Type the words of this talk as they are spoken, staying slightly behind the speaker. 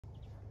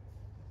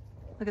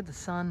Look at the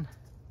sun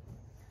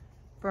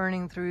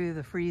burning through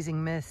the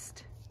freezing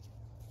mist.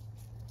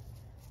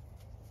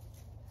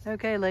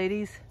 Okay,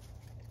 ladies,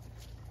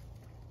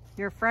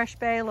 your fresh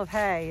bale of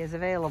hay is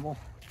available.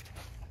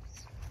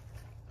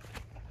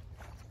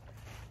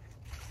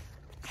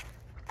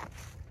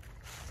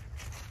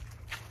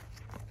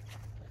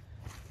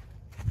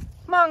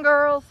 Come on,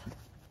 girls.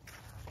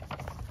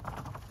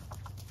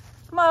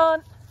 Come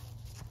on.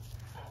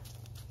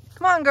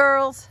 Come on,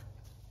 girls.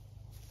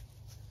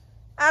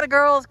 Atta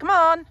girls, come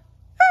on.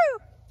 Woo!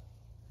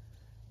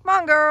 Come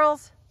on,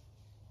 girls.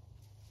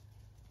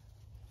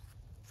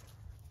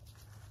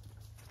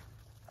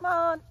 Come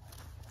on.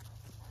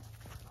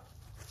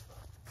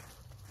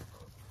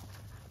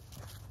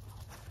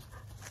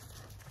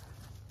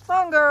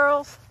 Come on,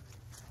 girls.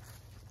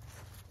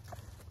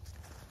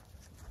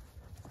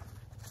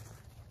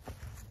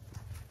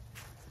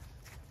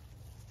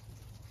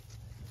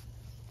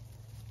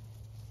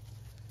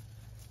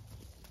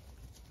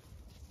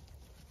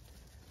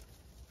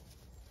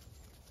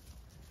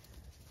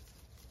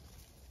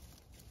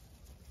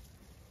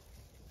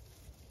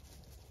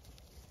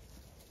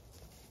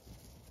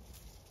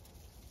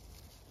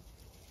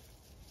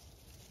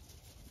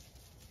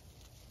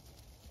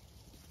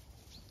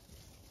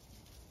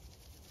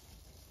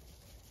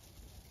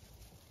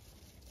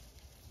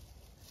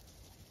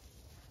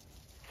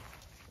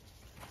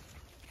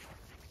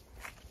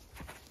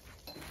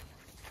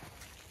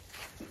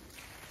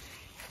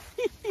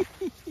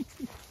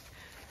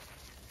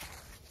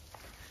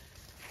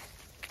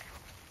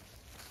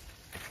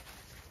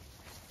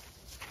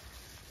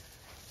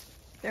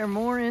 They're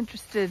more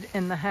interested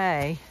in the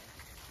hay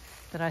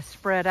that I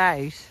spread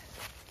out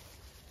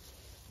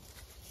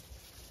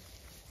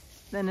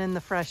than in the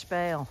fresh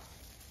bale.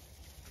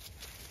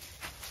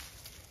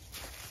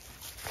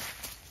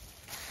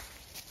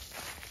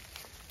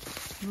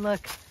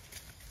 Look,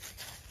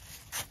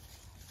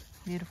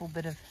 beautiful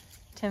bit of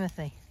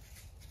Timothy.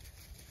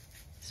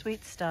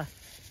 Sweet stuff.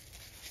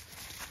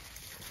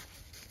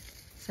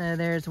 So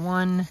there's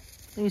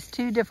there's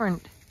two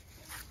different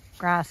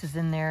grasses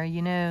in there,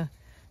 you know,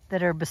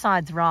 that are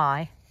besides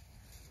rye.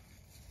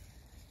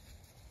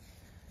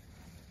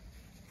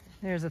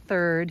 There's a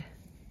third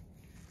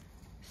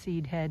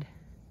seed head.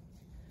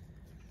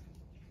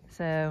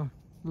 So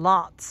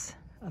lots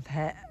of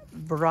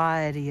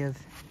variety of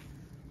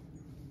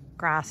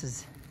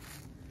grasses.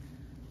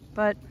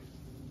 But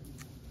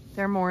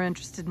they're more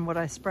interested in what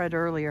I spread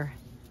earlier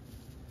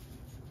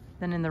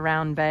than in the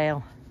round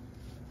bale.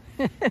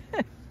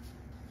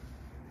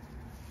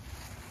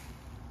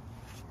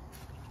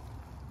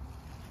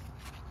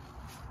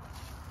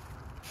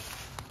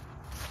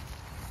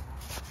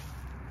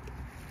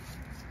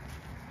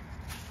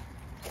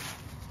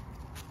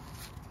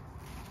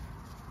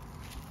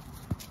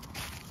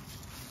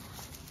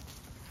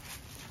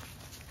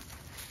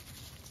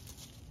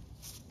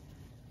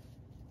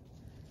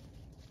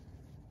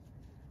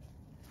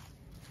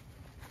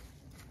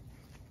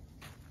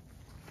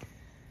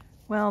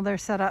 Well, they're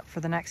set up for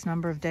the next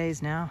number of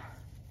days now.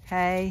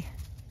 Hay,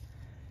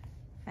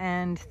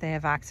 and they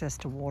have access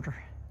to water.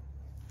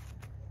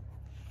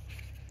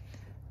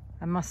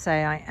 I must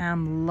say I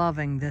am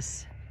loving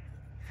this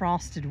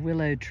frosted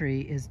willow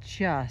tree. Is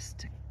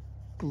just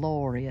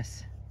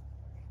glorious.